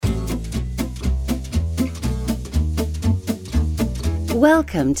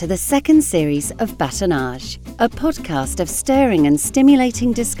Welcome to the second series of Batonnage, a podcast of stirring and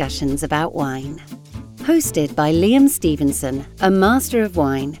stimulating discussions about wine. Hosted by Liam Stevenson, a master of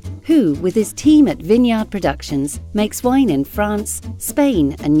wine, who, with his team at Vineyard Productions, makes wine in France,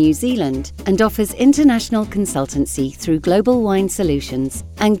 Spain and New Zealand, and offers international consultancy through Global Wine Solutions,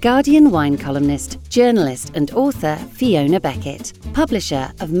 and Guardian wine columnist, journalist and author Fiona Beckett,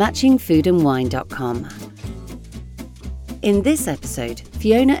 publisher of MatchingFoodandWine.com. In this episode,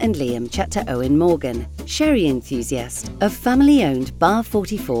 Fiona and Liam chat to Owen Morgan, sherry enthusiast of family-owned Bar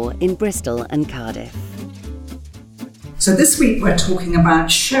 44 in Bristol and Cardiff. So this week we're talking about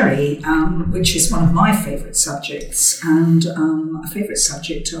sherry, which is one of my favourite subjects, and a favourite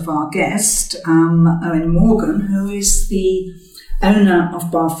subject of our guest, Owen Morgan, who is the owner of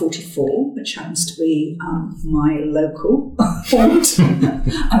Bar 44, which happens to be my local haunt.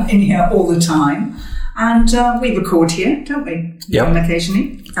 I'm in here all the time. And we record here, don't we? Yeah.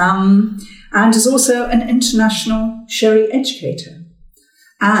 Occasionally. And is also an international sherry educator.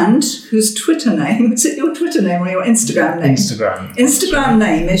 And whose Twitter name, is it your Twitter name or your Instagram name? Instagram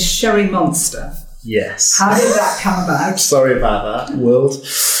name is Sherry Monster. Yes. How did that come about? Sorry about that, world.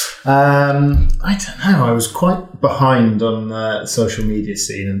 I don't know. I was quite behind on the social media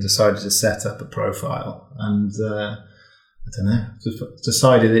scene and decided to set up a profile. And I don't know,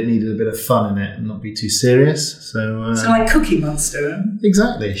 decided it needed a bit of fun in it and not be too serious. So like Cookie Monster.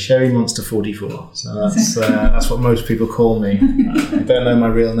 Exactly, Sherry Monster 44. So that's what most people call me. I don't know my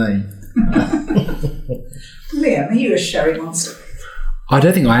real name. Liam, are you a Sherry Monster? I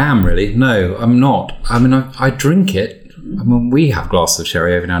don't think I am, really. No, I'm not. I mean, I drink it. I mean, we have glasses of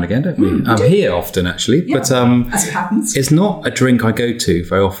sherry every now and again, don't we? I'm here often, actually. Yeah, but as it happens. It's not a drink I go to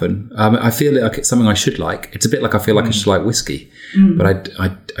very often. I feel like it's something I should like. It's a bit like I feel like I should like whiskey. But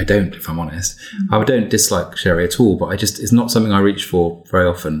I don't, if I'm honest. I don't dislike sherry at all, but it's not something I reach for very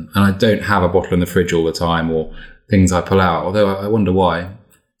often. And I don't have a bottle in the fridge all the time or things I pull out, although I wonder why.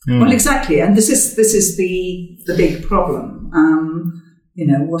 Well, exactly. And this is the big problem.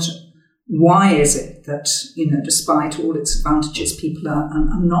 Why is it that, despite all its advantages, people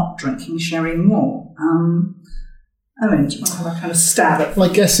are not drinking sherry more? Owen, do you want to have a kind of stab at? Well,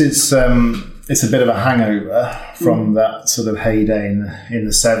 I guess it's a bit of a hangover from that sort of heyday in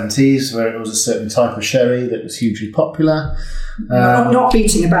the 70s, where it was a certain type of sherry that was hugely popular. Not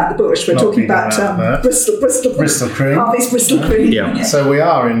beating about the bush. We're talking about Bristol Cream. Harvey's Bristol Cream. Yeah. So we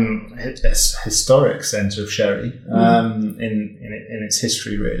are in a historic centre of sherry in its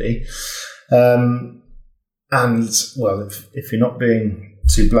history, really. And well, if you're not being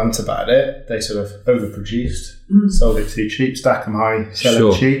too blunt about it, they sort of overproduced, sold it too cheap, stack them high, sell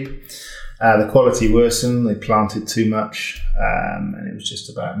it cheap. The quality worsened. They planted too much, and it was just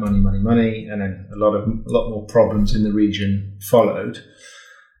about money. And then a lot more problems in the region followed,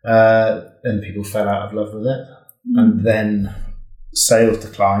 and people fell out of love with it. And then sales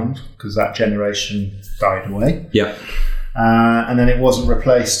declined because that generation died away. Yeah, and then it wasn't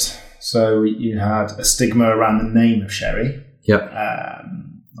replaced. So you had a stigma around the name of sherry. yeah.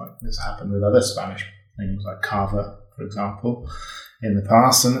 Like this happened with other Spanish things like cava, for example, in the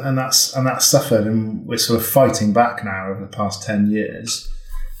past, and that's suffered, and we're sort of fighting back now over the past 10 years,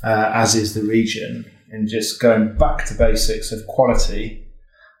 as is the region, in just going back to basics of quality,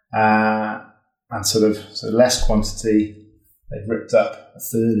 and sort of less quantity. They've ripped up a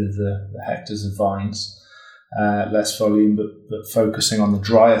third of the hectares of vines. Less volume, but focusing on the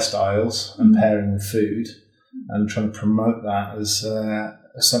drier styles and pairing with food, and trying to promote that as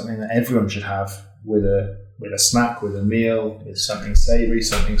something that everyone should have with a snack, with a meal, with something savoury,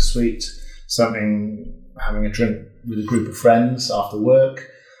 something sweet, something having a drink with a group of friends after work,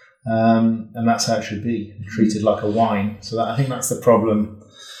 and that's how it should be, treated like a wine. So I think that's the problem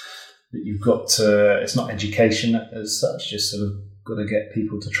that you've got to. It's not education as such, just sort of got to get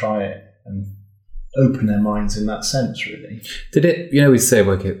people to try it and open their minds in that sense, really. Did it, we say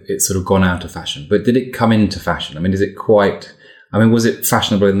like it's sort of gone out of fashion, but did it come into fashion? I mean, was it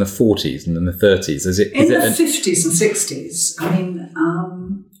fashionable in the 40s and in the 30s? In the 50s and 60s, I mean,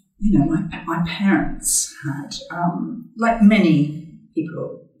 my parents had, like many people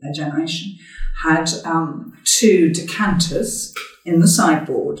of their generation, had 2 decanters in the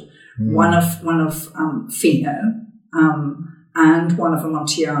sideboard, one of Fino and one of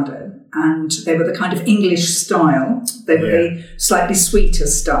Amontillado. And they were the kind of English style. They were the slightly sweeter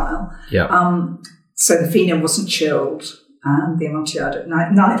style. Yeah. So the Fino wasn't chilled, and the Amontillado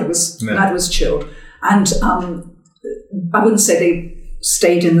neither was chilled. And I wouldn't say they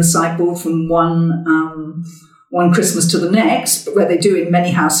stayed in the sideboard from one Christmas to the next, but where they do in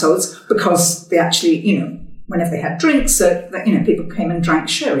many households, because they actually, whenever they had drinks, so that, people came and drank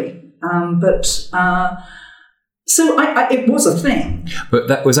sherry. So it was a thing.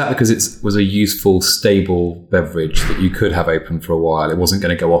 But was that because it was a useful, stable beverage that you could have open for a while? It wasn't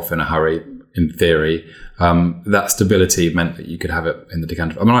going to go off in a hurry, in theory. That stability meant that you could have it in the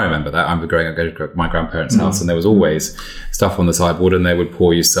decanter. I mean, I remember that. I remember going to my grandparents' house, and there was always stuff on the sideboard, and they would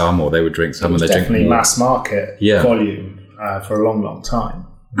pour you some, or they would drink some, and they drink definitely mass market volume for a long, long time.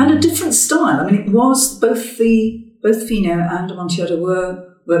 And a different style. I mean, it was both Fino and Amontillado were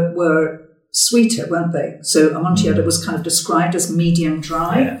sweeter, weren't they? So Amontillado was kind of described as medium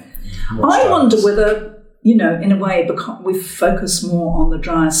dry. Yeah. I wonder whether, in a way, because we focus more on the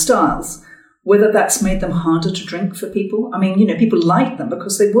drier styles, whether that's made them harder to drink for people. I mean, people liked them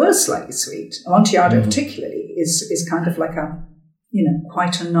because they were slightly sweet. Amontillado particularly is kind of like a,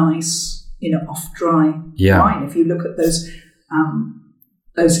 quite a nice, off-dry wine if you look at those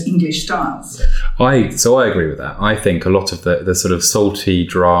English styles. I agree with that. I think a lot of the sort of salty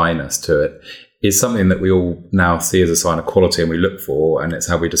dryness to it is something that we all now see as a sign of quality and we look for, and it's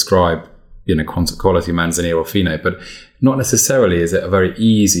how we describe, quality Manzanilla or Fino, but not necessarily is it a very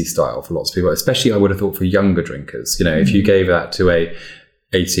easy style for lots of people, especially I would have thought for younger drinkers. If you gave that to a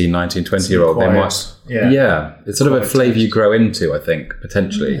 18, 19, 20-year-old, they might... Yeah. It's sort of a flavour you grow into, I think,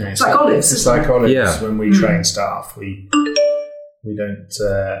 potentially. Yeah, it's like olives. It's like olives. When we train staff, we don't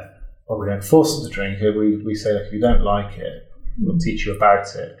force them to drink it. We say, if you don't like it, we'll teach you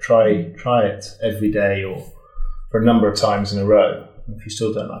about it. Try it every day or for a number of times in a row. If you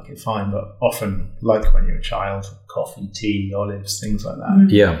still don't like it, fine. But often, like when you're a child, coffee, tea, olives, things like that.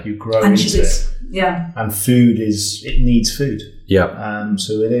 Yeah, you grow into it. Yeah, and it needs food. Yeah,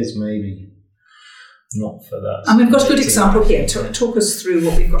 so it is maybe not for that. And we've got a good example here. Talk us through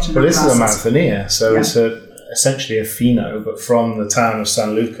what we've got in our this glasses. is a Manzanilla, so it's essentially a Fino, but from the town of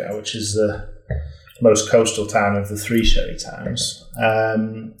San Luca, which is the most coastal town of the three sherry towns.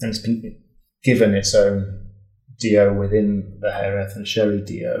 And it's been given its own DO within the Jerez and Sherry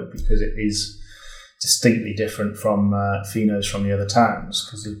DO because it is distinctly different from Finos from the other towns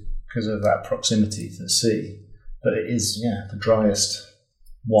because of that proximity to the sea. But it is, the driest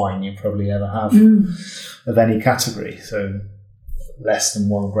wine you probably ever have of any category. So less than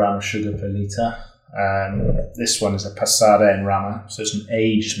 1 gram of sugar per litre. This one is a Passada en Rama, so it's an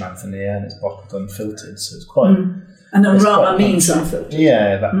aged Manzanilla and it's bottled unfiltered, so it's quite... And then Rama means unfiltered.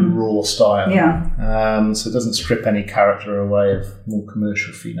 Yeah, that raw style. Yeah. So it doesn't strip any character away of more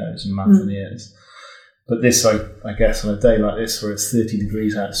commercial Finos and Manzanillas. But this, I guess, on a day like this where it's 30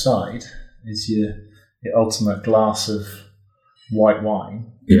 degrees outside, is your ultimate glass of white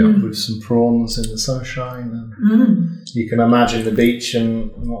wine with some prawns in the sunshine. And you can imagine the beach and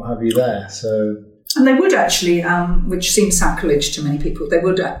what have you there. And they would actually, which seems sacrilege to many people, they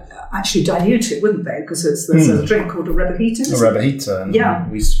would actually dilute it, wouldn't they? Because there's a drink called a rebajita. A rebajita. And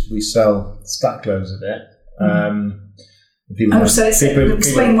we sell stack loads of it.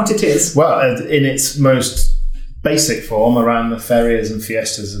 Explain what it is. Well, in its most basic form, around the ferias and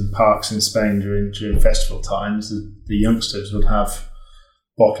fiestas and parks in Spain during festival times, the youngsters would have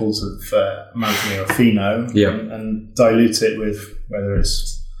bottles of Manzanilla or Fino and dilute it with whether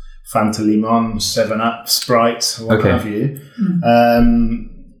it's Fanta Limon, 7-Up, Sprite, what have you.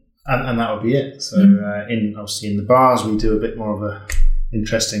 And that would be it. So obviously in the bars we do a bit more of a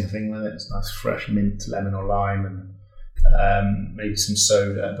interesting thing with it. It's nice fresh mint, lemon or lime, and maybe some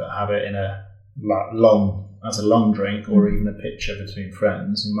soda, but have it in a long drink or even a pitcher between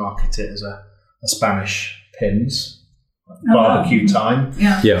friends and market it as a Spanish Pimm's barbecue time.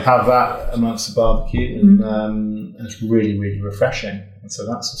 Have that amongst the barbecue and it's really, really refreshing. And so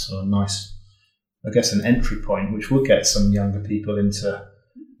that's a sort of nice, I guess, an entry point which would get some younger people into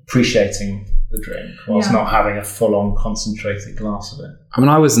appreciating the drink whilst not having a full-on concentrated glass of it. I mean,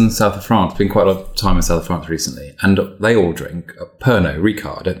 I was in the south of France, been quite a lot of time in south of France recently, and they all drink Pernod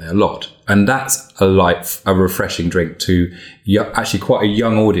Ricard, don't they, a lot. And that's a refreshing drink to actually quite a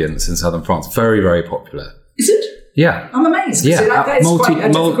young audience in southern France. Very, very popular. Is it? Yeah. I'm amazed. Yeah. That's quite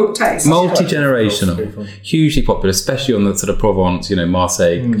a difficult taste. Multi-generational. Hugely popular, especially on the sort of Provence,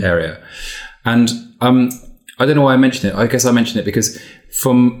 Marseille area. And I don't know why I mention it. I guess I mention it because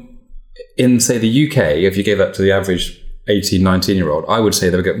in, say, the UK, if you gave that to the average 18, 19-year-old, I would say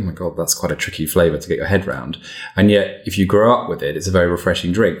they would go, oh my God, that's quite a tricky flavour to get your head round. And yet, if you grow up with it, it's a very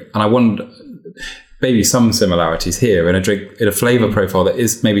refreshing drink. And I wonder, maybe some similarities here in a flavour profile that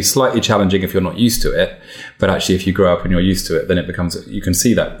is maybe slightly challenging if you're not used to it. But actually, if you grow up and you're used to it, then it becomes, you can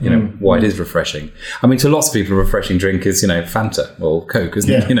see that, why it is refreshing. I mean, to lots of people, a refreshing drink is, Fanta or Coke,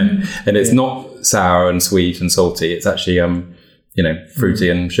 isn't it? And it's not sour and sweet and salty. It's actually, fruity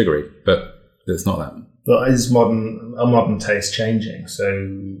and sugary. But but it's not that. But is modern taste changing? So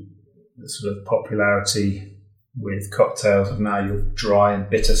the sort of popularity with cocktails of now your dry and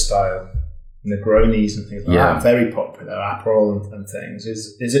bitter style, Negronis and things like that, very popular, Aperol and things.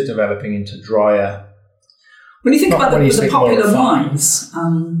 Is it developing into drier? When you think about the popular wines,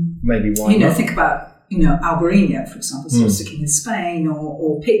 maybe wine. Think about Albarino, for example, sort of sticking in Spain,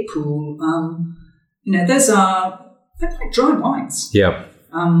 or Pitpool. They're quite dry wines. Yeah.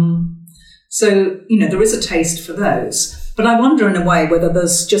 So there is a taste for those. But I wonder in a way whether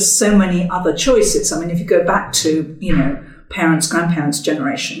there's just so many other choices. I mean, if you go back to, parents, grandparents'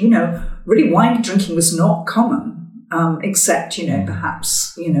 generation, really wine drinking was not common, except,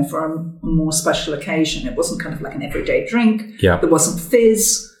 perhaps, for a more special occasion. It wasn't kind of like an everyday drink. Yeah. There wasn't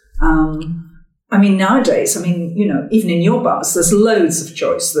fizz. Nowadays, even in your bars, there's loads of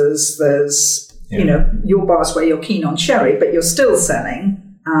choice. There's your bars where you're keen on sherry, but you're still selling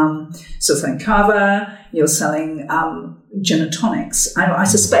cava, you're selling gin and tonics. I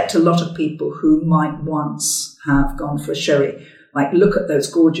suspect a lot of people who might once have gone for a sherry, like look at those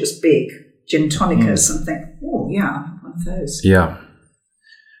gorgeous big gin tonicas and think, oh yeah, one of those. Yeah.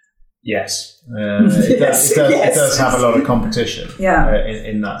 Yes. It does have a lot of competition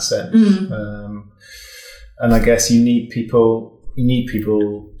in that sense. And I guess you need people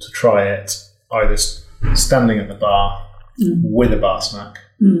to try it either standing at the bar with a bar snack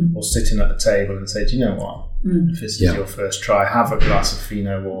or sitting at the table and say, do you know what? If this is your first try, have a glass of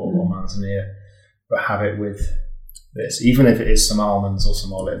Fino or Manzanilla, but have it with this, even if it is some almonds or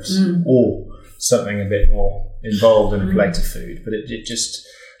some olives or something a bit more involved in a plate of food. But it just,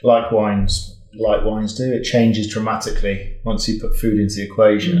 like wines do, it changes dramatically once you put food into the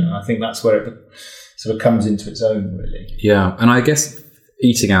equation. And I think that's where it sort of comes into its own, really. Yeah, and I guess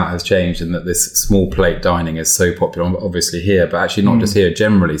eating out has changed in that this small plate dining is so popular, obviously here, but actually not just here.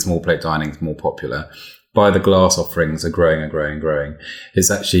 Generally, small plate dining is more popular. By the glass offerings are growing and growing and growing.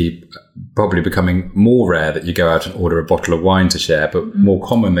 It's actually probably becoming more rare that you go out and order a bottle of wine to share, but more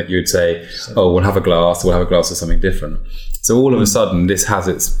common that you'd say, oh, we'll have a glass of something different. So all of a sudden, this has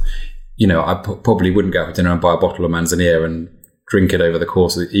its, I probably wouldn't go out for dinner and buy a bottle of Manzanilla and drink it over the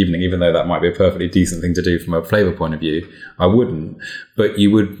course of the evening, even though that might be a perfectly decent thing to do from a flavour point of view. I wouldn't. But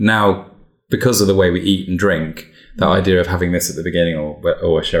you would now, because of the way we eat and drink, that idea of having this at the beginning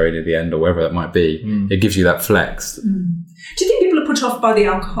or a sherry near the end or wherever that might be, it gives you that flex. Do you think people are put off by the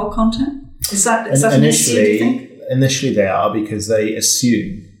alcohol content? Is that an issue, do you think? Initially they are, because they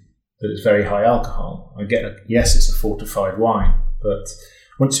assume that it's very high alcohol. Yes, it's a fortified wine, but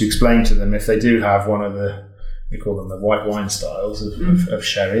once you explain to them, if they do have one of we call them the white wine styles of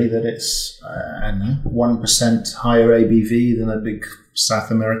sherry, that it's 1% higher ABV than a big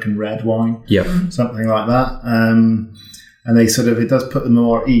South American red wine, something like that. And they it does put them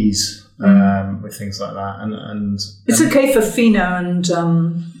more at ease with things like that. And it's okay for Fino and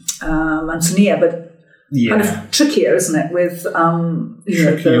Manzanilla, but kind of trickier, isn't it? With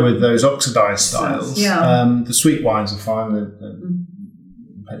with those oxidized styles. Yeah. The sweet wines are fine.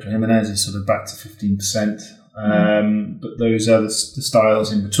 Pedro Jimenez is sort of back to 15%. But those other the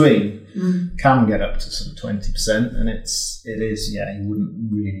styles in between can get up to sort of 20%, and it is you wouldn't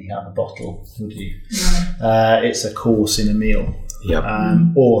really have a bottle, would you? It's a course in a meal,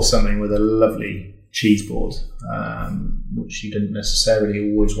 or something with a lovely cheese board, which you didn't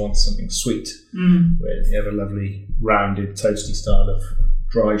necessarily always want something sweet, where you have a lovely rounded toasty style of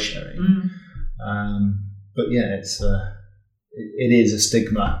dry sherry. But yeah, it is a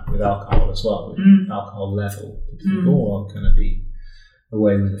stigma with alcohol as well, with alcohol level. People think, I'm going to be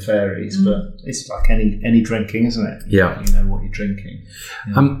away with the fairies, but it's like any drinking, isn't it? Yeah. You know what you're drinking.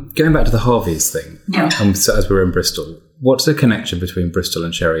 Yeah. Going back to the Harvey's thing, so as we're in Bristol, what's the connection between Bristol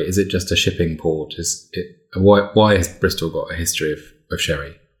and sherry? Is it just a shipping port? Why has Bristol got a history of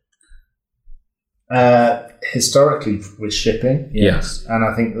sherry? Historically with shipping, yes. And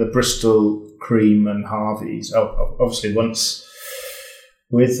I think the Bristol Cream and Harvey's, obviously once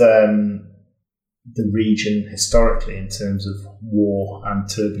with the region historically in terms of war and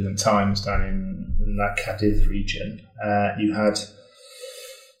turbulent times down in that Cadiz region, you had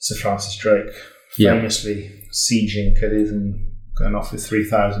Sir Francis Drake famously sieging Cadiz and going off with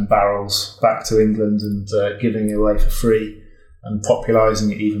 3,000 barrels back to England and giving it away for free and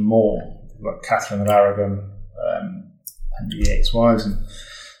popularising it even more, like Catherine of Aragon, Henry VIII's wives, and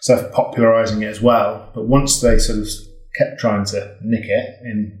so popularising it as well. But once they sort of kept trying to nick it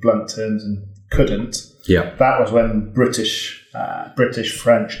in blunt terms and couldn't, that was when British,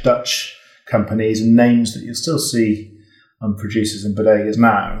 French, Dutch companies and names that you'll still see producers and bodegas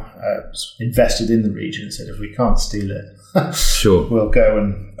now invested in the region and said, if we can't steal it, sure, we'll go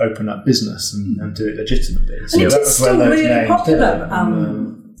and open up business and do it legitimately. And it is still really popular.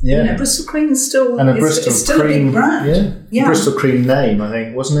 Bristol Cream is still, it's still cream, a big brand. Yeah. Bristol Cream name, I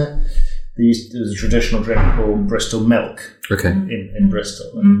think, wasn't it? There was a traditional drink called Bristol Milk in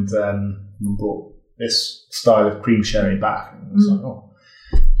Bristol, and we brought this style of cream sherry back. And it was like, oh,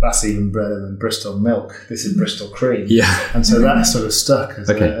 that's even better than Bristol Milk. This is Bristol Cream. Yeah. And so that sort of stuck as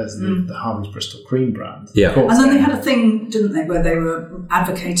the Harvey's Bristol Cream brand. Yeah. And then they had a thing, didn't they, where they were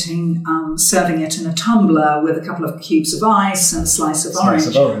advocating serving it in a tumbler with a couple of cubes of ice and a slice of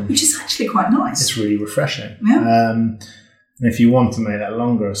orange, which is actually quite nice. It's really refreshing. Yeah. And if you want to make that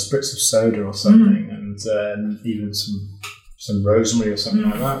longer, a spritz of soda or something, and even some rosemary or something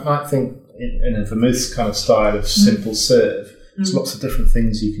like that. I think in a vermouth kind of style of simple serve, there's lots of different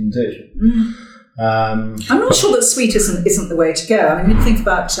things you can do. I'm not sure that sweet isn't the way to go. I mean, you think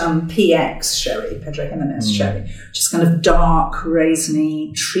about PX sherry, Pedro Jimenez sherry, which is kind of dark,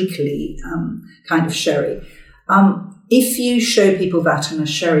 raisiny, treacly kind of sherry. If you show people that in a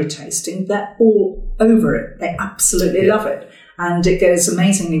sherry tasting, they're all over it. They absolutely love it. And it goes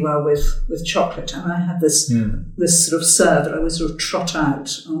amazingly well with chocolate. And I have this sort of serve that I always sort of trot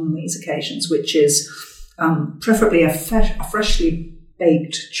out on these occasions, which is preferably a freshly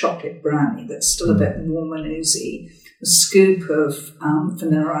baked chocolate brownie that's still a bit warm and oozy, a scoop of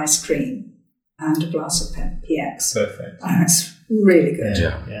vanilla ice cream, and a glass of PX. Perfect. And it's really good.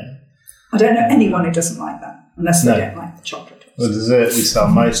 Yeah. I don't know anyone who doesn't like that, unless they don't like the chocolate. The dessert we sell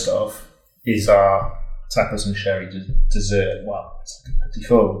most of is our tapas and sherry dessert. Well, it's like a petit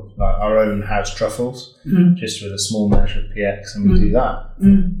four, like our own house truffles, just with a small measure of PX, and we do that for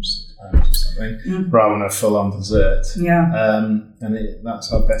 £6 or something, rather than a full-on dessert. Yeah.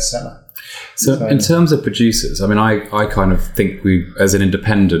 That's our best seller. So in terms of producers, I mean, I kind of think we, as an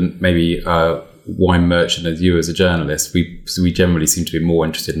independent, maybe wine merchant, as you as a journalist, we generally seem to be more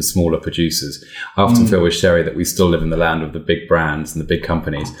interested in smaller producers. I often feel with sherry that we still live in the land of the big brands and the big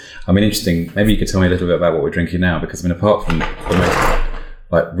companies. I mean, interesting, maybe you could tell me a little bit about what we're drinking now, because I mean, apart from the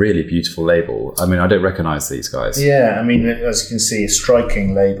most really beautiful label, I mean, I don't recognise these guys. Yeah, I mean, as you can see, a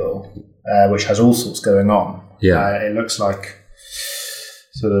striking label, which has all sorts going on. Yeah. It looks like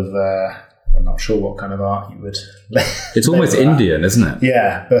sort of... I'm not sure what kind of art you would... It's almost Indian, isn't it?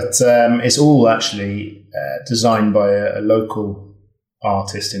 Yeah, but it's all actually designed by a local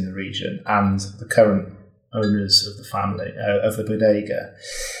artist in the region and the current owners of the family, of the bodega.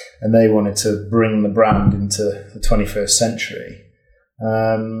 And they wanted to bring the brand into the 21st century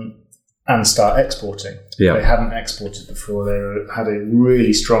and start exporting. Yeah. They hadn't exported before. They had a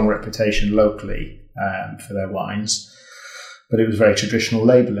really strong reputation locally for their wines, but it was very traditional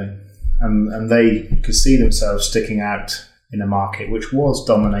labelling. And they could see themselves sticking out in a market which was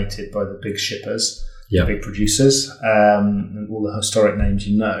dominated by the big shippers, the big producers, and all the historic names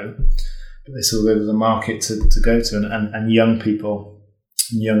you know. But they saw there was a market to go to, and young people,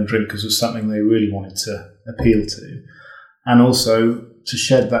 and young drinkers was something they really wanted to appeal to. And also to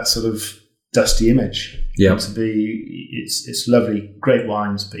shed that sort of dusty image. Yeah. To be, it's lovely, great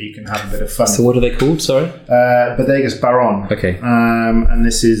wines, but you can have a bit of fun. So what are they called, sorry? Bodegas Baron. Okay. And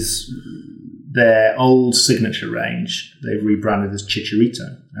this is their old signature range. They've rebranded as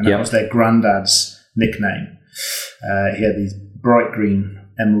Chicharito. And that was their granddad's nickname. He had these bright green,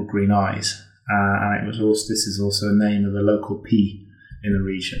 emerald green eyes. And this is also a name of a local pea in the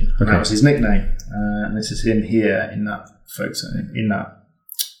region. And that was his nickname. And this is him here in that photo, in that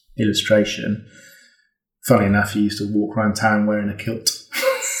illustration. Funny enough, he used to walk around town wearing a kilt.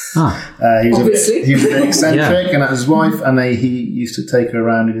 He was a bit eccentric, and that was his wife, and he used to take her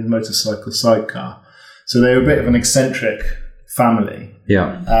around in his motorcycle sidecar. So they were a bit of an eccentric family.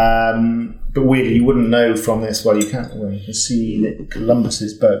 Yeah. But weirdly, you wouldn't know from this. Well, you can see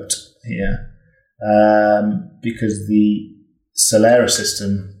Columbus's boat here, because the Solera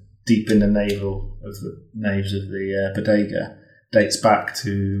system deep in the naves of the bodega dates back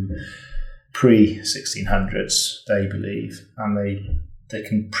to pre-1600s, they believe, and they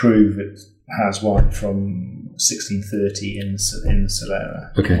can prove it has wine from 1630 in the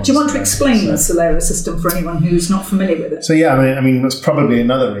Solera. Okay. Do you want to explain the Solera system for anyone who's not familiar with it? So yeah, I mean that's probably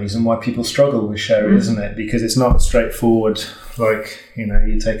another reason why people struggle with sherry, isn't it? Because it's not straightforward. Like,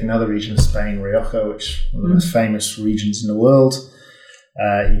 you take another region of Spain, Rioja, which is one of the most famous regions in the world.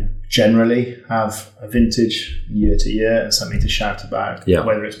 You generally have a vintage year to year and something to shout about,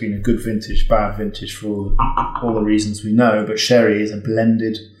 whether it's been a good vintage, bad vintage, for all the reasons we know. But sherry is a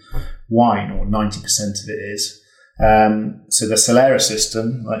blended wine, or 90% of it is. So the Solera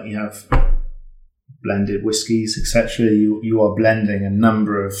system, like you have blended whiskies, etc. You are blending a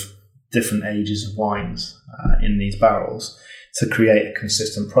number of different ages of wines in these barrels to create a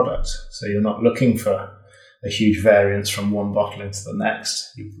consistent product. So you're not looking for a huge variance from one bottle into the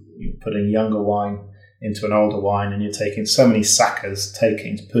next. You're putting younger wine into an older wine, and you're taking so many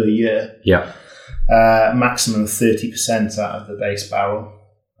takings per year. Yeah. Maximum of 30% out of the base barrel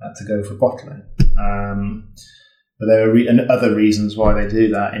to go for bottling. But there are other reasons why they do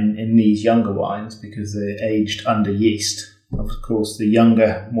that in these younger wines, because they're aged under yeast. Of course, the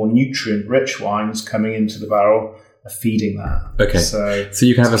younger, more nutrient-rich wines coming into the barrel are feeding that. Okay. So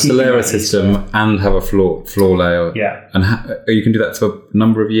you can have a Solera system and have a floor layer. Yeah. And you can do that for a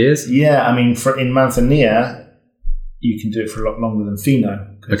number of years? Yeah, I mean, in Manzanilla, you can do it for a lot longer than Fino.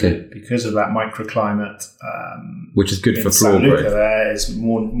 Because of that microclimate. Which is good for floor San Luca growth. There is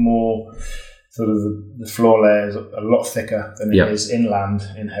more sort of the floor layer is a lot thicker than it is inland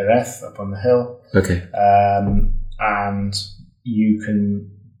in Jerez, up on the hill. Okay. And you can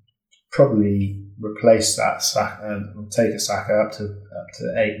probably replace that take a Saka up to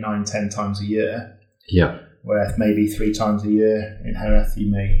 8, 9, 10 times a year. Yeah. Where maybe 3 times a year in Jerez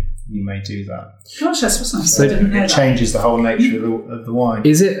you may do that. Gosh, that's what's nice. So It changes the whole nature of the wine.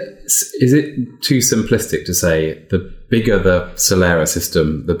 Is it too simplistic to say the bigger the Solera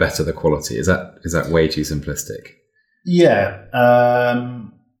system, the better the quality? Is that way too simplistic? Yeah,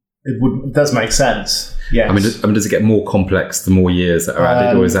 it does make sense. Yes. I mean, does it get more complex the more years that are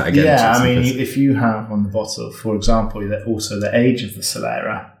added, or is that again? Yeah, too I mean, simplistic? if you have on the bottle, for example, also the age of the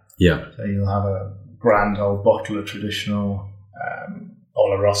Solera. Yeah. So you'll have a grand old bottle of traditional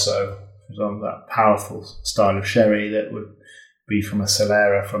Oloroso, for example, that powerful style of sherry that would be from a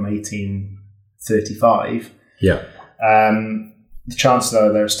Solera from 1835. Yeah. The chances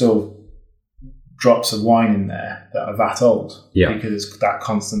are there are still drops of wine in there that are that old, because it's that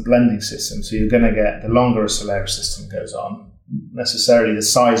constant blending system. So you're going to get, the longer a Solera system goes on, necessarily the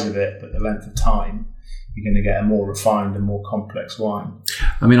size of it, but the length of time, you're going to get a more refined and more complex wine.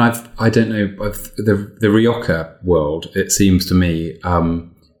 I mean, I don't know, the Rioja world, it seems to me,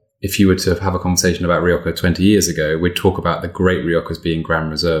 if you were to have a conversation about Rioja 20 years ago, we'd talk about the great Riojas being Gran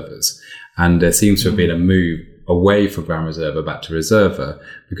Reservas. And there seems to have been a move away from Gran Reserva back to Reserva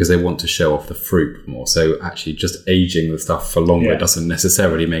because they want to show off the fruit more. So actually just aging the stuff for longer doesn't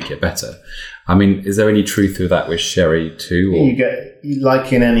necessarily make it better. I mean, is there any truth to that with sherry too? Or? You get,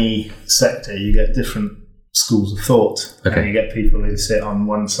 like in any sector, you get different schools of thought. Okay. And you get people who sit on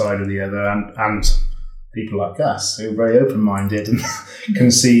one side or the other, and people like us who are very open-minded and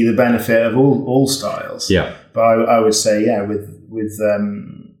can see the benefit of all styles. Yeah. But I would say, with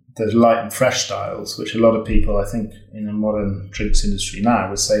the light and fresh styles, which a lot of people, I think, in the modern drinks industry now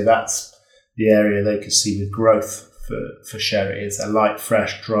would say that's the area they could see with growth for sherry. Is a light,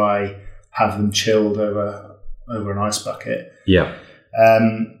 fresh, dry, have them chilled over an ice bucket. Yeah.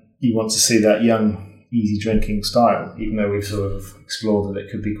 You want to see that young, easy drinking style, even though we've sort of explored that it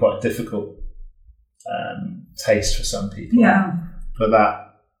could be quite a difficult taste for some people. Yeah. But that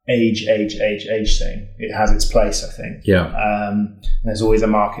age thing, it has its place, I think. Yeah. And there's always a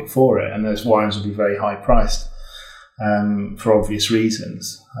market for it, and those wines will be very high priced for obvious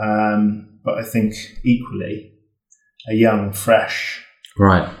reasons. But I think equally, a young, fresh.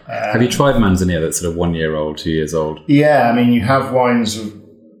 Right. Have you tried Manzanilla that's sort of 1 year old, 2 years old? Yeah, I mean, you have wines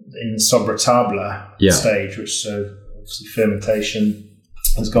in Sobretable stage, which obviously fermentation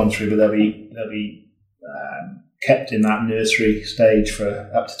has gone through, but they'll be kept in that nursery stage for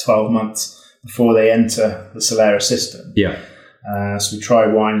up to 12 months before they enter the Solera system. Yeah. So we try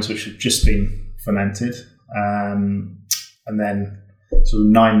wines which have just been fermented, and then sort of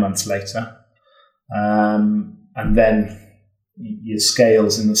 9 months later, and then your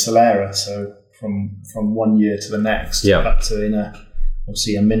scales in the Solera. So from 1 year to the next, up to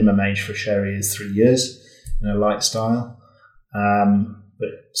obviously a minimum age for sherry is 3 years in a light style.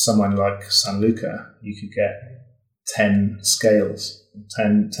 But someone like San Luca, you could get 10 scales,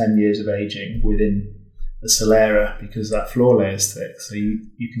 10 years of aging within the Solera because that floor layer is thick. So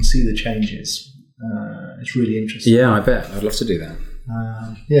you can see the changes. It's really interesting. Yeah, I bet. I'd love to do that.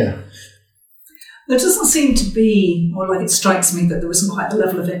 There doesn't seem to be, or like it strikes me that there isn't quite the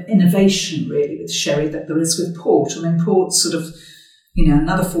level of innovation really with sherry that there is with port. I mean, port's sort of,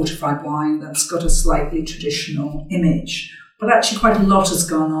 another fortified wine that's got a slightly traditional image. But actually quite a lot has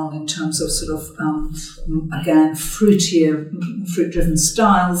gone on in terms of sort of, again, fruitier, fruit-driven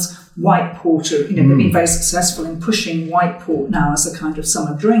styles. White porter, they've been very successful in pushing white port now as a kind of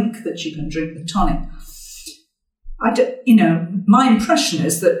summer drink that you can drink with tonic. My impression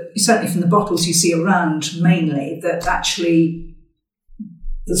is that, certainly from the bottles you see around mainly, that actually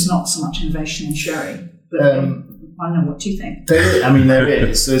there's not so much innovation in sherry. But I don't know, what do you think? There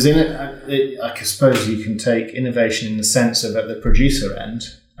is. There's I suppose you can take innovation in the sense of at the producer end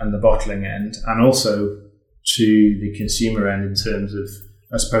and the bottling end, and also to the consumer end in terms of,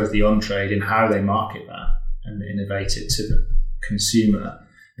 I suppose, the on-trade and how they market that and innovate it to the consumer.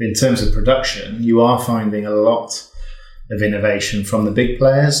 In terms of production, you are finding a lot of innovation from the big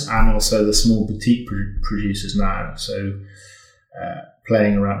players and also the small boutique producers now. So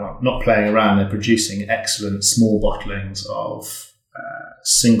they're producing excellent small bottlings of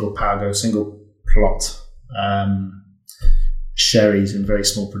single Palgo, single plot sherries in very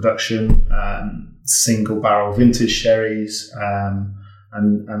small production, single barrel vintage sherries,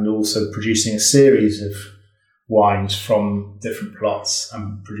 and also producing a series of wines from different plots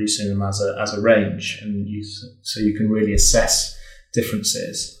and producing them as a range, and so you can really assess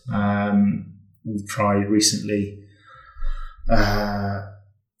differences. We've tried recently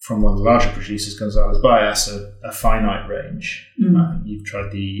from one of the larger producers, Gonzalez Bias, a finite range. You've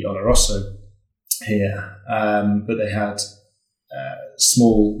tried the Oloroso here, but they had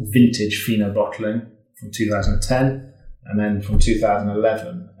small vintage Fino bottling from 2010 and then from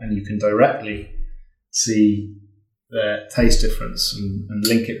 2011, and you can directly see the taste difference and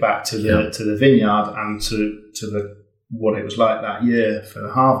link it back to the vineyard and to what it was like that year for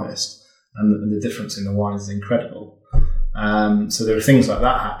the harvest, and the difference in the wines is incredible. So there are things like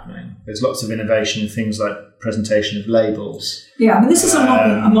that happening. There's lots of innovation in things like presentation of labels. Yeah, I mean, this is a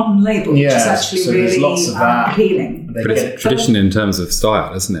modern label, which is actually so really lots of that. appealing. But it's tradition in terms of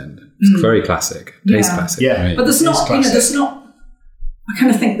style, isn't it? It's very classic, taste classic. Yeah, right? But there's not, I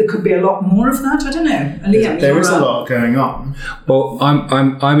kind of think there could be a lot more of that. I don't know. Liam, there is a lot going on. Well,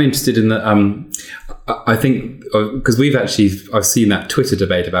 I'm interested in that. I think because I've seen that Twitter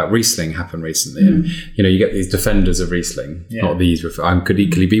debate about Riesling happen recently, and you get these defenders of Riesling. Not these. I could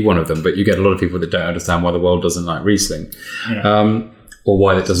equally be one of them, but you get a lot of people that don't understand why the world doesn't like Riesling, or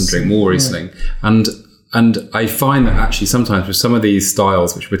why it doesn't drink more Riesling, and I find that actually sometimes with some of these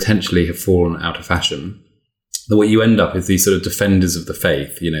styles which potentially have fallen out of fashion, that what you end up is these sort of defenders of the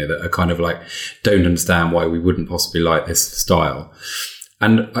faith, that are kind of like, don't understand why we wouldn't possibly like this style.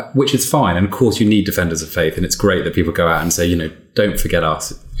 And which is fine. And of course you need defenders of faith. And it's great that people go out and say, don't forget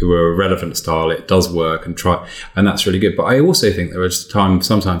us. We're a relevant style. It does work and try. And that's really good. But I also think there is time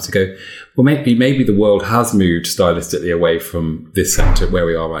sometimes to go, well, maybe the world has moved stylistically away from this sector where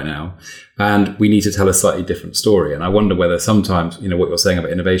we are right now. And we need to tell a slightly different story. And I wonder whether sometimes, what you're saying about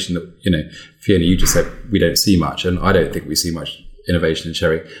innovation that, Fiona, you just said we don't see much. And I don't think we see much innovation in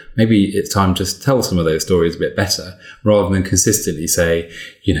sherry. Maybe it's time to tell some of those stories a bit better rather than consistently say,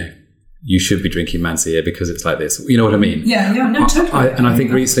 you should be drinking Mancia because it's like this. You know what I mean? Yeah, no, totally. And I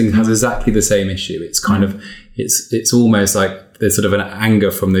think Riesling has exactly the same issue. It's kind of, it's almost like there's sort of an anger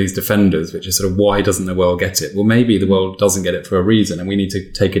from these defenders, which is sort of, why doesn't the world get it? Well, maybe the world doesn't get it for a reason, and we need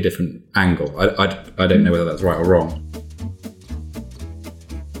to take a different angle. I don't know whether that's right or wrong.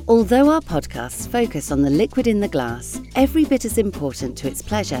 Although our podcasts focus on the liquid in the glass, every bit as important to its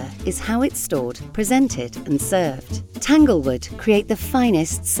pleasure is how it's stored, presented and served. Tanglewood create the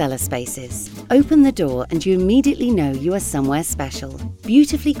finest cellar spaces. Open the door and you immediately know you are somewhere special.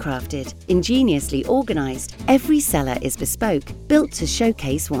 Beautifully crafted, ingeniously organised, every cellar is bespoke, built to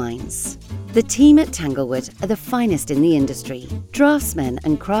showcase wines. The team at Tanglewood are the finest in the industry. Draftsmen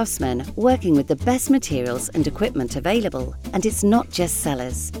and craftsmen working with the best materials and equipment available. And it's not just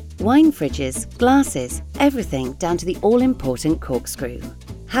cellars. Wine fridges, glasses, everything down to the all-important corkscrew.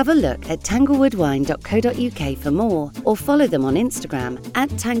 Have a look at tanglewoodwine.co.uk for more, or follow them on Instagram at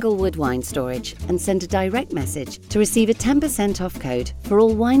Tanglewood Wine Storage and send a direct message to receive a 10% off code for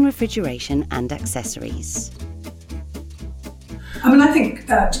all wine refrigeration and accessories. I think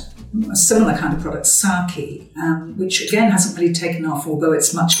that a similar kind of product, sake, which again hasn't really taken off, although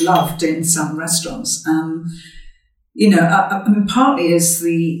it's much loved in some restaurants. Partly is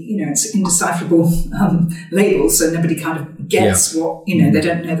it's indecipherable label, so nobody kind of gets what, they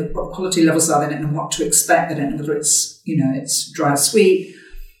don't know what quality levels are, they don't know what to expect, they don't know whether it's, it's dry or sweet.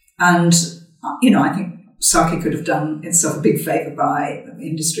 And, I think sake could have done itself a big favour by the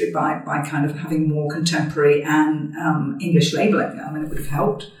industry by kind of having more contemporary and English labelling. It would have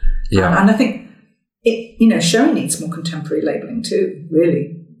helped. Yeah. And I think sherry needs more contemporary labelling too,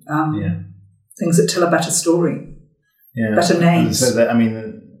 really. Things that tell a better story. Yeah, better names. So that,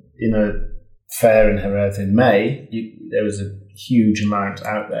 in a fair in Jerez in May, there was a huge amount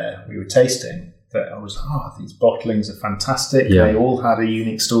out there we were tasting that I was, these bottlings are fantastic. Yeah. They all had a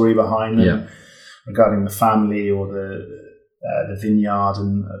unique story behind them regarding the family or the vineyard,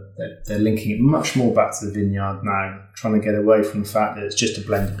 and they're linking it much more back to the vineyard now, trying to get away from the fact that it's just a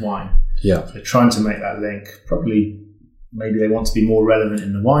blended wine. Yeah. They're trying to make that link. Probably, maybe they want to be more relevant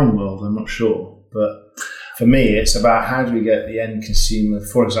in the wine world, I'm not sure. But for me, it's about how do we get the end consumer,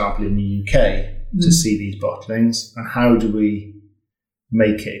 for example, in the UK, to see these bottlings, and how do we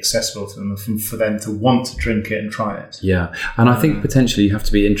make it accessible to them and for them to want to drink it and try it. Yeah, and I think potentially you have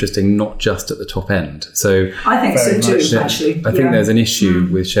to be interesting not just at the top end. So I think so too, actually. I think there's an issue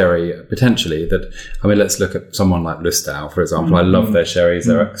with sherry potentially that, I mean, let's look at someone like Lustau, for example. I love their sherries;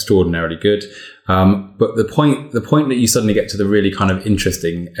 they're extraordinarily good. But the point that you suddenly get to the really kind of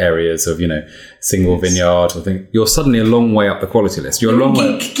interesting areas of, single vineyard or thing, you're suddenly a long way up the quality list. You're a long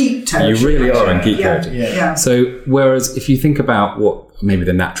way. Geek territory. You really are in geek territory. Yeah. So whereas if you think about what maybe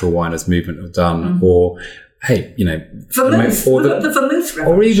the natural winers movement have done, or hey, vermouth, the vermouth revolution.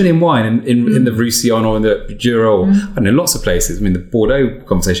 or even in wine, in the Roussillon or in the Jura, I don't know, lots of places. I mean, the Bordeaux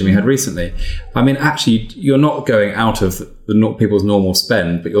conversation we had recently. I mean, actually, you're not going out of people's normal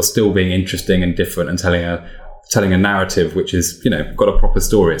spend, but you're still being interesting and different and telling a narrative which is, got a proper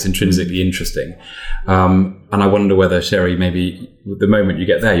story. It's intrinsically interesting. And I wonder whether sherry, maybe the moment you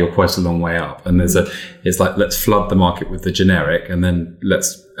get there, you're quite a long way up. And it's like, let's flood the market with the generic, and then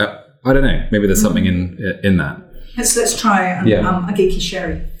let's, I don't know, maybe there's something in that. Let's try a geeky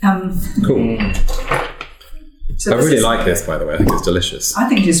sherry. Cool. So I really like this, by the way. I think it's delicious. I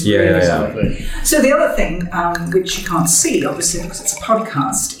think it is really lovely. So the other thing, which you can't see, obviously, because it's a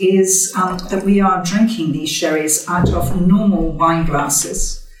podcast, is that we are drinking these sherries out of normal wine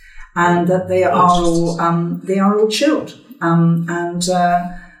glasses, and that they are all chilled. And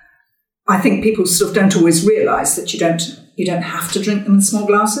I think people sort of don't always realise that you don't have to drink them in small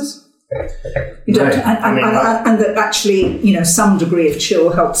glasses. You don't, and that actually, some degree of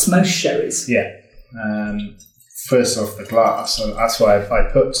chill helps most sherries. Yeah. First off, the glass. So that's why I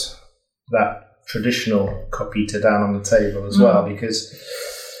put that traditional copita down on the table as well, because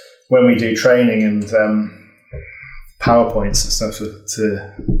when we do training and PowerPoints and stuff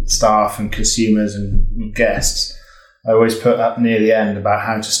to staff and consumers and guests, I always put up near the end about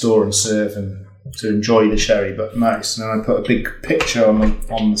how to store and serve and to enjoy the sherry, but most. And then I put a big picture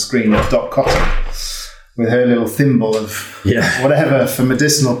on the screen of Dot Cotton with her little thimble of whatever for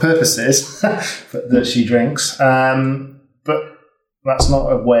medicinal purposes that she drinks. But that's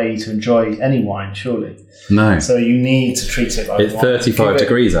not a way to enjoy any wine, surely. No. So you need to treat it like it's 35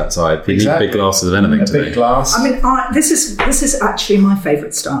 degrees outside. You need big glasses of anything today. Big glass. I mean, this is actually my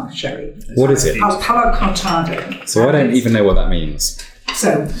favourite style of sherry. What is it? Palo Cortado. So I don't even know what that means.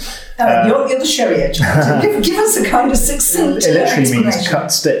 So you're the sherry educator. Give us a kind of succinct It literally means explanation.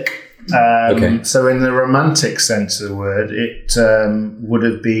 cut stick. Okay. So in the romantic sense of the word, it would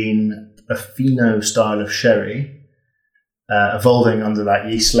have been a fino style of sherry, evolving under that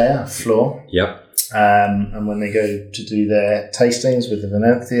yeast layer, floor. Yep. And when they go to do their tastings with the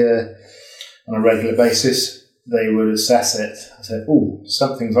Venezia on a regular basis, they would assess it and say,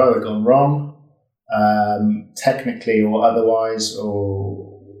 something's either gone wrong, technically or otherwise,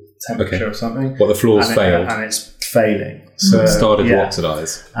 or temperature or something. Well, the floor's failed. And it's failing. So started to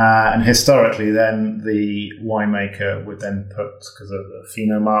oxidise. And historically, then the winemaker would then put, because of the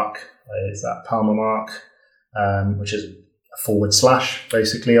Fino mark, is that Palmer mark, which is a forward slash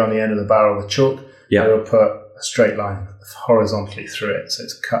basically on the end of the barrel with chalk. Yeah. They would put a straight line horizontally through it, so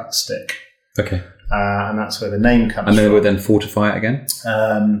it's a cut stick. Okay. And that's where the name comes from. And they would then fortify it again?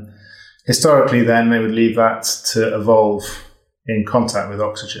 Historically, then they would leave that to evolve in contact with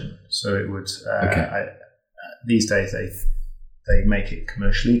oxygen. So it would. These days, they make it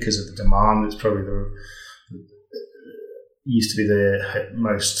commercially because of the demand. It's probably used to be the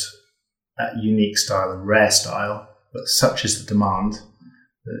most unique style and rare style, but such is the demand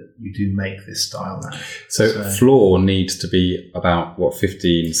that you do make this style now. So floor needs to be about,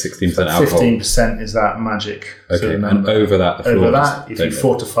 15, 16% alcohol? 15% is that magic. Okay, and over that, the floor... Over that, if you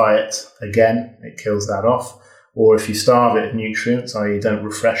fortify it again, it kills that off. Or if you starve it of nutrients, i.e. don't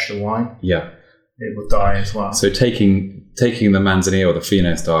refresh the wine, it will die as well. So taking the Manzanilla or the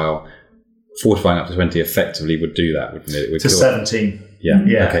Fino style, fortifying up to 20 effectively would do that, wouldn't it? It would to 17.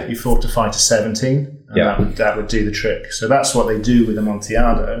 Yeah. Okay. You fortify to 17, and that would do the trick. So that's what they do with the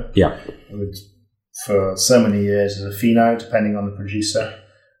Amontillado. Yeah. For so many years as a Fino, depending on the producer,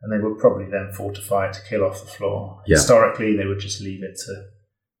 and they would probably then fortify it to kill off the floor. Yeah. Historically, they would just leave it to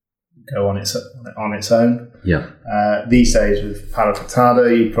go on its own. Yeah. These days with Palo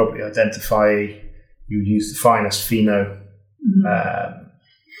Cortado, you probably you use the finest Fino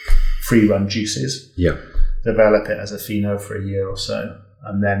free-run juices. Yeah. Develop it as a Fino for a year or so,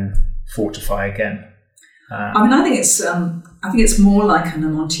 and then fortify again. I think it's I think it's more like an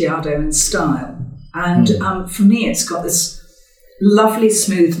Amontillado in style. And for me, it's got this lovely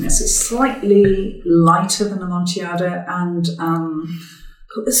smoothness. It's slightly lighter than Amontillado, and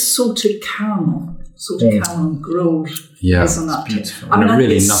got this salted caramel grilled. Yeah, it's beautiful. I mean,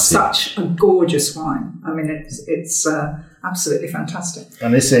 really it's nutty. such a gorgeous wine. I mean, it's absolutely fantastic.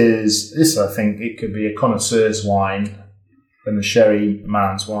 And this I think it could be a connoisseur's wine and a sherry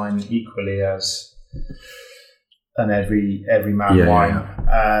man's wine equally as an everyman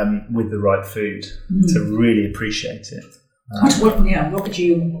wine with the right food to really appreciate it. What would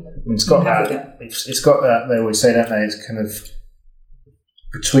you? It's got that. It's got that. They always say, don't they? It's kind of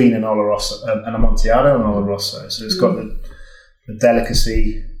between an Oloroso, an Amontillado and an Oloroso. So it's got the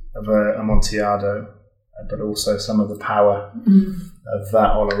delicacy of an Amontillado, but also some of the power of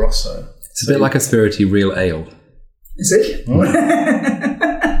that Oloroso. It's a bit like a spirity real ale. Is it?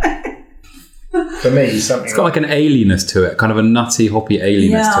 For me, something. It's got like an aliness to it, kind of a nutty, hoppy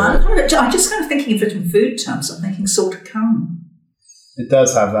aliness to it. I'm just kind of thinking of it in food terms. I'm thinking salted caramel. It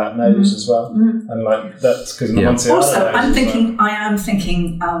does have that nose as well, and like that's because Amontillado. Also, I am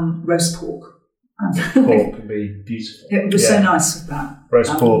thinking roast pork. Pork would be beautiful. It would be so nice with that.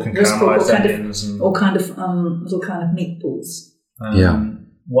 Roast pork and caramelised onions and all kind of little kind of meatballs.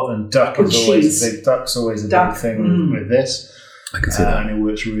 And duck is always a big. Duck's always a big thing with this. I can see that, and it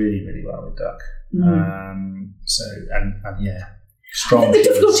works really, really well with duck. Strong. I think the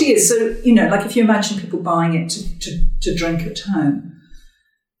difficulty is, so like if you imagine people buying it to drink at home,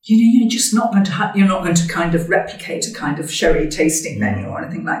 you're just not going to you're not going to kind of replicate a kind of sherry tasting menu or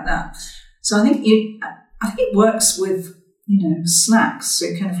anything like that. So I think it works with snacks.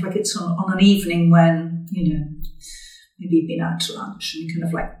 So kind of like it's on an evening when maybe you've been out to lunch and you're kind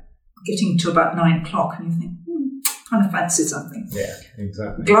of like getting to about 9 o'clock and you think, kind of fancy something. Yeah,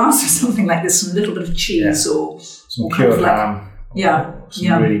 exactly. Glass of something like this and a little bit of cheese or some cured kind of ham.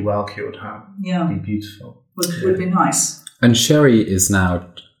 Some really well cured ham. Yeah. Would be beautiful. Would be nice. And sherry is now,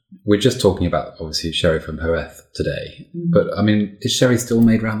 we're just talking about obviously sherry from Jerez today, but I mean, is sherry still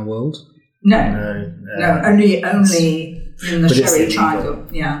made around the world? No, only in the sherry triangle.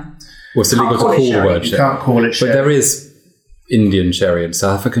 Yeah. Well, it's illegal to call the word You sherry. can't call it sherry. But there is Indian sherry and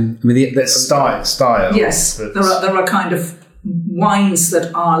South African. I mean, there's style. Yes, there are kind of wines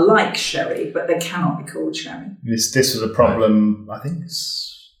that are like sherry, but they cannot be called sherry. This was a problem. I think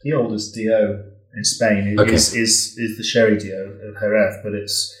it's the oldest DO in Spain. Is the sherry DO of Jerez, but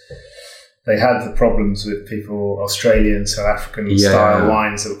they had the problems with people, Australian, South African style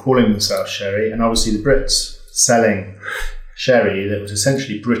wines that were calling themselves sherry, and obviously the Brits selling sherry that was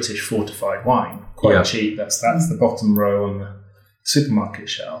essentially British fortified wine, quite cheap. That's the bottom row on the supermarket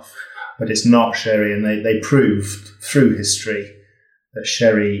shelf, but it's not sherry, and they proved through history that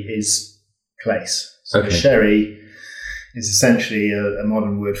sherry is place. So sherry is essentially a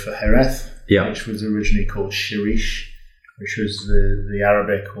modern word for Jerez, which was originally called Shirish, which was the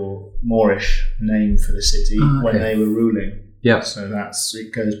Arabic or Moorish name for the city when they were ruling. Yeah. So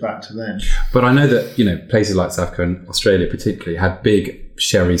it goes back to then. But I know that, places like South Africa and Australia particularly had big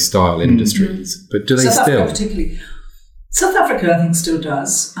sherry style industries, but do they South still? Africa particularly. South Africa, I think, still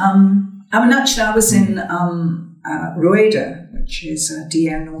does. Actually, I was in Rueda, which is a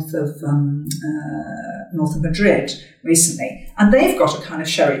DO north of Madrid recently, and they've got a kind of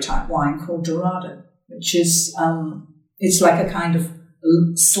sherry type wine called Dorado, which is it's like a kind of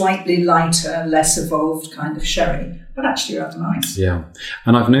slightly lighter, less evolved kind of sherry, but actually rather nice. Yeah,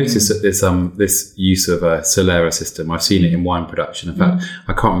 and I've noticed that there's this use of a Solera system. I've seen it in wine production. In fact,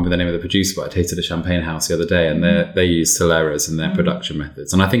 I can't remember the name of the producer, but I tasted a champagne house the other day, and they use Soleras in their production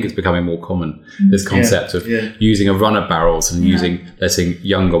methods. And I think it's becoming more common, this concept of using a run of barrels and letting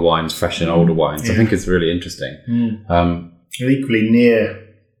younger wines freshen older wines. I think it's really interesting. Equally near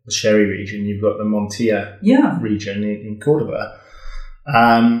the sherry region, you've got the Montilla region in Cordoba.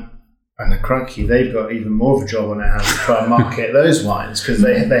 And the crikey, they've got even more of a job on their hands to try and market those wines, because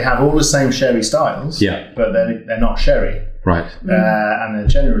they have all the same sherry styles, but they're not sherry. Right. And they'll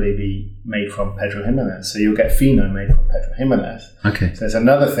generally be made from Pedro Jimenez. So you'll get Fino made from Pedro Jimenez. Okay. So it's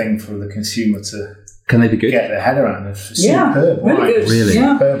another thing for the consumer to Can they be good? Get their head around it. Superb wine. Really good. Really?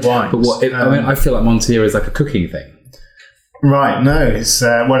 Superb wine. But what? I feel like Montilla is like a cooking thing. Right, no. It's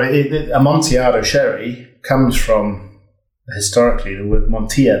Amontillado sherry comes from, historically, the word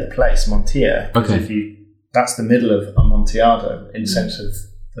Montilla, the place, Montilla. Okay. That's the middle of Amontillado in the sense of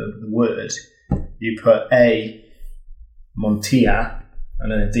the word. You put a Montilla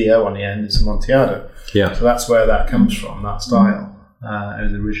and then a D-O on the end, it's Amontillado. Yeah. So that's where that comes from, that style. It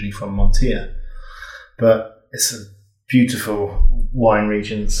was originally from Montilla. But it's a beautiful wine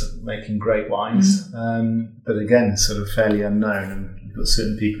regions making great wines, but again, sort of fairly unknown. And you've got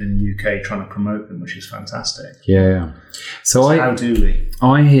certain people in the UK trying to promote them, which is fantastic. Yeah. So how do we?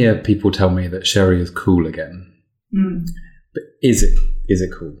 I hear people tell me that sherry is cool again. But is it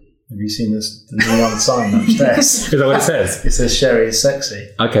cool? Have you seen the neon sign upstairs? Is that what it says? It says sherry is sexy.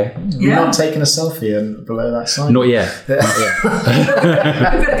 Okay. You're not taking a selfie below that sign? Not yet.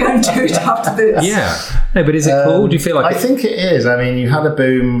 I'm going to go and do it after this. Yeah. No, but is it cool? Do you feel like I think it is. I mean, you had a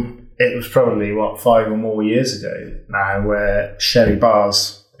boom, it was probably, 5 or more years ago now, where sherry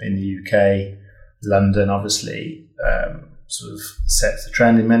bars in the UK, London obviously, sort of sets the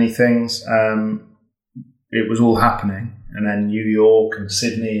trend in many things. It was all happening. And then New York and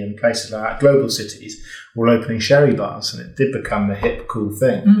Sydney and places like that, global cities, were opening sherry bars, and it did become the hip, cool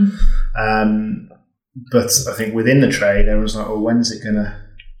thing. But I think within the trade, everyone's like, when's it going to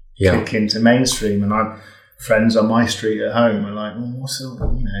kick into mainstream? And friends on my street at home are like, what's it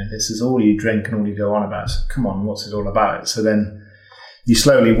all, this is all you drink and all you go on about. So come on, what's it all about? So then you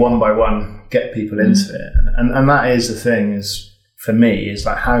slowly, one by one, get people into it. And that is the thing, is for me, is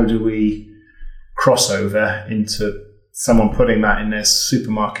like, how do we cross over into someone putting that in their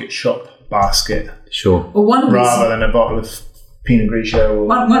supermarket shop basket, rather than a bottle of Pinot Grigio. Or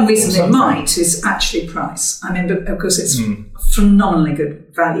one reason they might is actually price. I mean, because it's phenomenally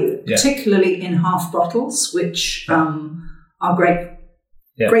good value, particularly in half bottles, which are great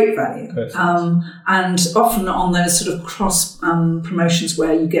value. And often on those sort of cross promotions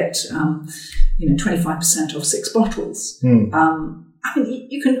where you get 25% off 6 bottles. I mean,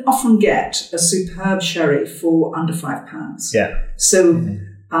 you can often get a superb sherry for under £5. Yeah. So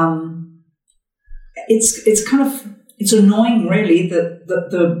it's annoying, really, that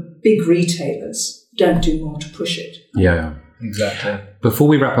the big retailers don't do more to push it. Yeah, exactly. Before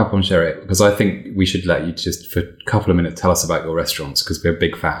we wrap up on sherry, because I think we should let you just for a couple of minutes tell us about your rents, because we're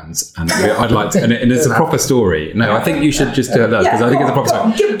big fans, and I'd like to, and it's a proper story. No, I think you should just tell that, because I think it's a proper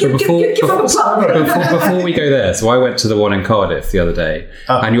story. Before we go there, so I went to the one in Cardiff the other day,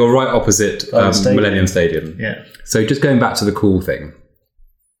 and you're right opposite Millennium Stadium. Yeah. So just going back to the cool thing,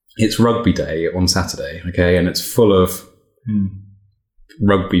 it's rugby day on Saturday, okay, and it's full of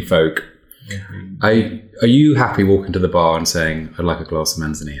rugby folk. Are you happy walking to the bar and saying, I'd like a glass of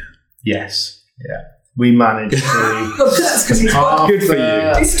Manzanilla? Yes. Yeah. We managed to... That's because he's good for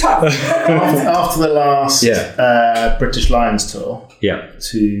you. He's tough. After the last British Lions tour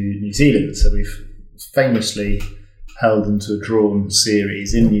to New Zealand, so we've famously held them to a drawn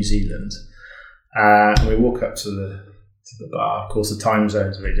series in New Zealand. And we walk up to the bar. Of course, the time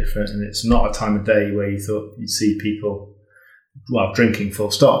zone's very different, and it's not a time of day where you thought you'd see people drinking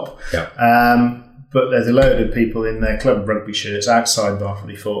full stop. Yeah. But there's a load of people in their club rugby shirts outside Bar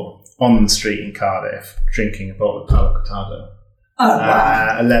 44 on the street in Cardiff drinking a bottle of Palo Cortado. Oh,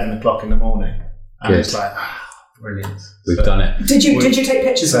 wow. 11 o'clock in the morning. And it's like, brilliant. We've done it. Did you take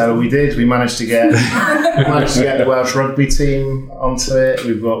pictures? So we did. We managed to get the Welsh rugby team onto it.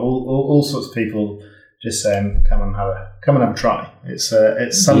 We've got all sorts of people just saying, come and have a try. It's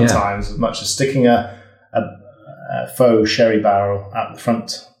sometimes as much as sticking a faux sherry barrel at the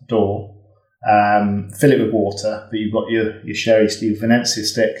front door, fill it with water, but you've got your sherry, your Venencia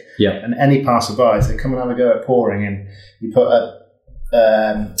stick, and any passerby, so come and have a go at pouring, and you put a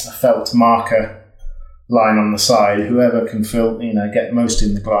felt marker line on the side. Whoever can fill, get most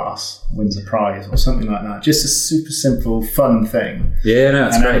in the glass wins a prize or something like that. Just a super simple, fun thing. Yeah, no,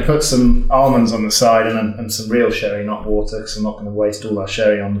 it's great. And I put some almonds on the side and some real sherry, not water, because I'm not going to waste all our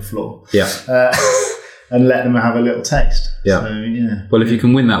sherry on the floor. Yeah. And let them have a little taste. Yeah. So, well, if you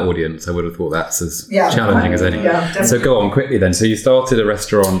can win that audience, I would have thought that's as challenging as any. Yeah, so go on quickly then. So you started a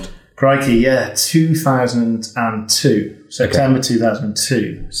restaurant. Crikey, 2002, September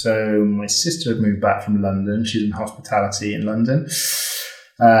 2002. So my sister had moved back from London. She's in hospitality in London,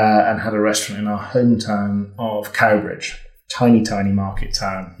 and had a restaurant in our hometown of Cowbridge. Tiny market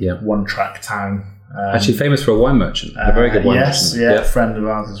town. Yeah. One-track town. Actually famous for a wine merchant. A very good wine merchant. Yes, friend of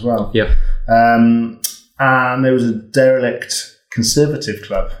ours as well. Yeah. And there was a derelict conservative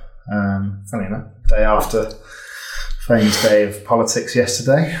club, funny enough, day after famous day of politics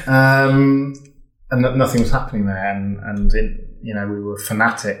yesterday, and nothing was happening there, and we were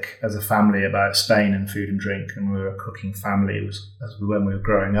fanatic as a family about Spain and food and drink, and we were a cooking family when we were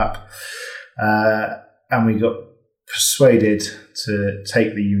growing up, and we got persuaded to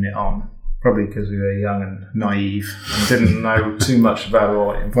take the unit on, probably because we were young and naive and didn't know too much about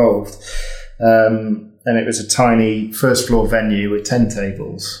what it involved. And it was a tiny first floor venue with 10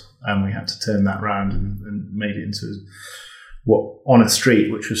 tables, and we had to turn that round and made it into on a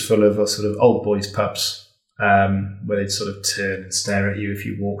street which was full of sort of old boys pubs, where they'd sort of turn and stare at you if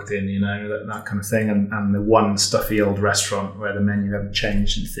you walked in, that kind of thing. And the one stuffy old restaurant where the menu hadn't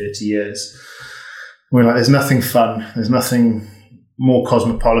changed in 30 years. We're like, there's nothing fun. There's nothing more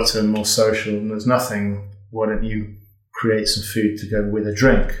cosmopolitan, more social. And there's nothing, why don't you create some food to go with a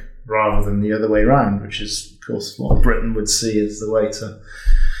drink rather than the other way around, which is, of course, what Britain would see as the way to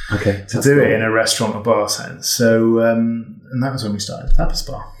do it in a restaurant or bar sense. So, and that was when we started the Tapas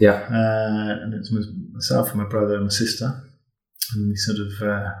Bar. Yeah. And it was myself and my brother and my sister. And we sort of,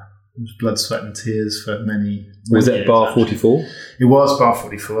 it was blood, sweat and tears for many Was it years, Bar actually. 44? It was Bar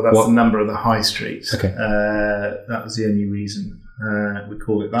 44. That's What? the number of the high street. Okay. That was the only reason we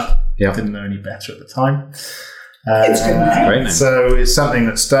called it that. Yeah. Didn't know any better at the time. It's good name. Great name. So it's something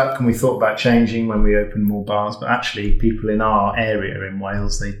that stuck, and we thought about changing when we opened more bars. But actually, people in our area in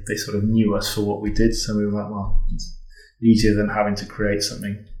Wales, they sort of knew us for what we did. So we were like, well, it's easier than having to create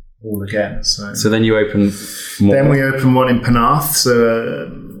something all again. So then you open more. Then we opened one in Penarth,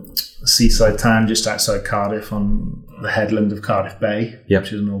 so a seaside town just outside Cardiff on the headland of Cardiff Bay, Yep.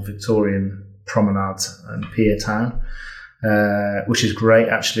 which is an old Victorian promenade and pier town, which is great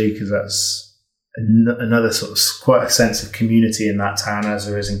actually because that's another sort of quite a sense of community in that town as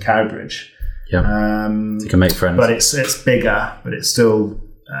there is in Cowbridge. Yeah. You can make friends. But it's bigger, but it's still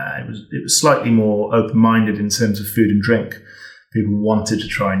it was slightly more open-minded in terms of food and drink. People wanted to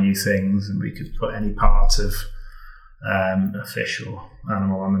try new things, and we could put any part of a fish or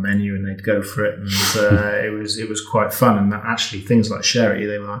animal on the menu, and they'd go for it. And it was quite fun. And actually, things like sherry,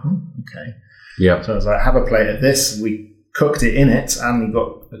 they were like, oh, okay. Yeah. So I was like, have a plate of this. We cooked it in it, and we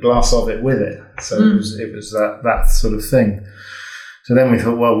got a glass of it with it. So it was that sort of thing. So then we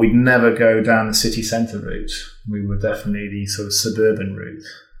thought, well, we'd never go down the city centre route. We were definitely the sort of suburban route.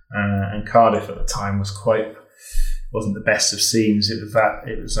 And Cardiff at the time wasn't the best of scenes. It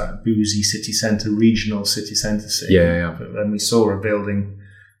was that boozy city centre, regional city centre scene. Yeah. But then we saw a building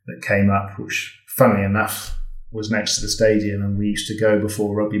that came up, which, funnily enough, was next to the stadium, and we used to go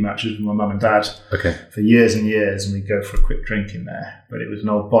before rugby matches with my mum and dad for years and years, and we'd go for a quick drink in there. But it was an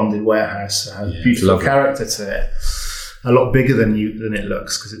old bonded warehouse that had beautiful character to it. A lot bigger than it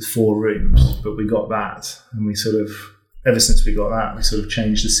looks because it's 4 rooms, but we got that, and we sort of, ever since we got that, we sort of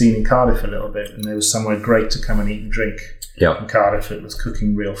changed the scene in Cardiff a little bit, and there was somewhere great to come and eat and drink. Yeah. In Cardiff, it was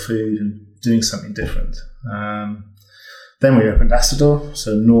cooking real food and doing something different. Then we opened Asador,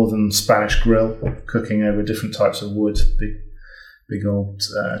 so northern Spanish grill, cooking over different types of wood, big old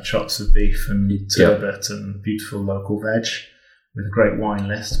chops of beef and turbot and beautiful local veg, with a great wine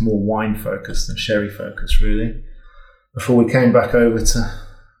list, more wine focused than sherry focused really, before we came back over to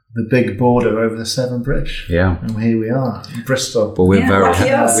the big border over the Severn Bridge. Yeah. And here we are, in Bristol. Well, we're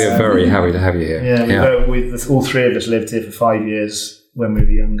very happy to have you here. Yeah, all 3 of us lived here for 5 years when we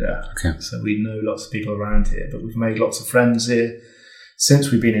were younger. Okay. So we know lots of people around here, but we've made lots of friends here since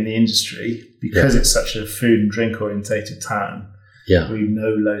we've been in the industry, because it's such a food and drink orientated town. Yeah. We know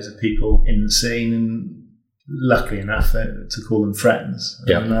loads of people in the scene, and luckily enough to call them friends.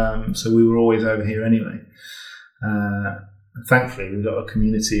 Yeah. And so we were always over here anyway. And thankfully, we've got a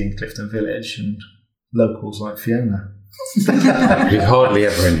community in Clifton Village and locals like Fiona. You're hardly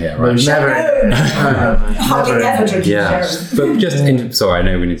ever in here, right? Hardly ever drinking sherry. But just sorry, I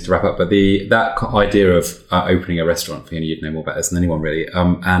know we need to wrap up, but that idea of opening a restaurant, Fiona, you'd know more about this than anyone really,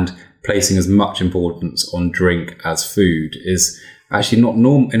 and placing as much importance on drink as food is actually not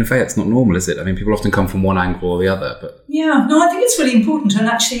normal. In fact, it's not normal, is it? I mean, people often come from one angle or the other, but I think it's really important, and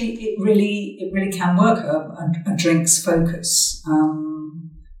actually, it really can work a drinks focus.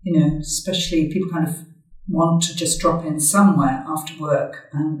 Especially people kind of want to just drop in somewhere after work,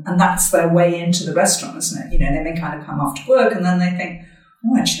 and that's their way into the restaurant, isn't it? They may kind of come after work, and then they think,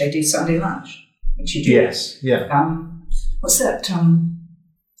 oh, actually, they do Sunday lunch, which you do. Yes, yeah. What's that?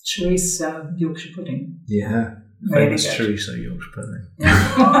 Chorizo Yorkshire pudding. Yeah. Really famous good. chorizo Yorkshire pudding.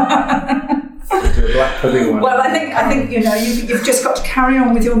 Do a black pudding one. Well, I think you've just got to carry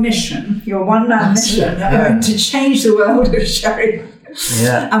on with your mission, your one-man mission, to change the world of sherry.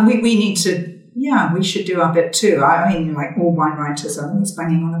 Yeah. And we need to, we should do our bit too. I mean, like all wine writers are always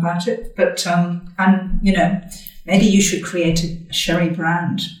banging on about it. But, maybe you should create a sherry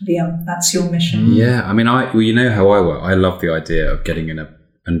brand, Liam. That's your mission. Yeah. I mean, you know how I work. I love the idea of getting in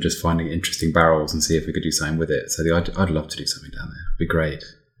and just finding interesting barrels and see if we could do something with it. So I'd love to do something down there. It'd be great.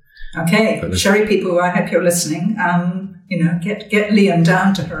 Okay, sherry people, I hope you're listening. Get Liam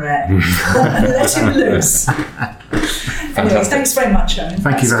down to Hooray. Let him loose. Anyway, thanks very much, Owen.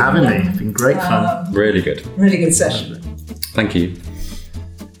 Thank you for having me. It's been great fun. Really good. Really good session. Thank you.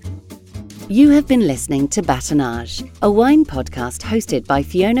 You have been listening to Batonnage, a wine podcast hosted by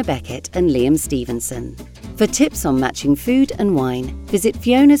Fiona Beckett and Liam Stevenson. For tips on matching food and wine, visit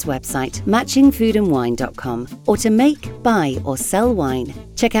Fiona's website matchingfoodandwine.com, or to make, buy or sell wine,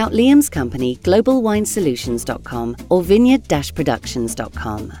 check out Liam's company globalwinesolutions.com or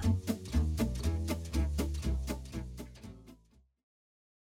vineyard-productions.com.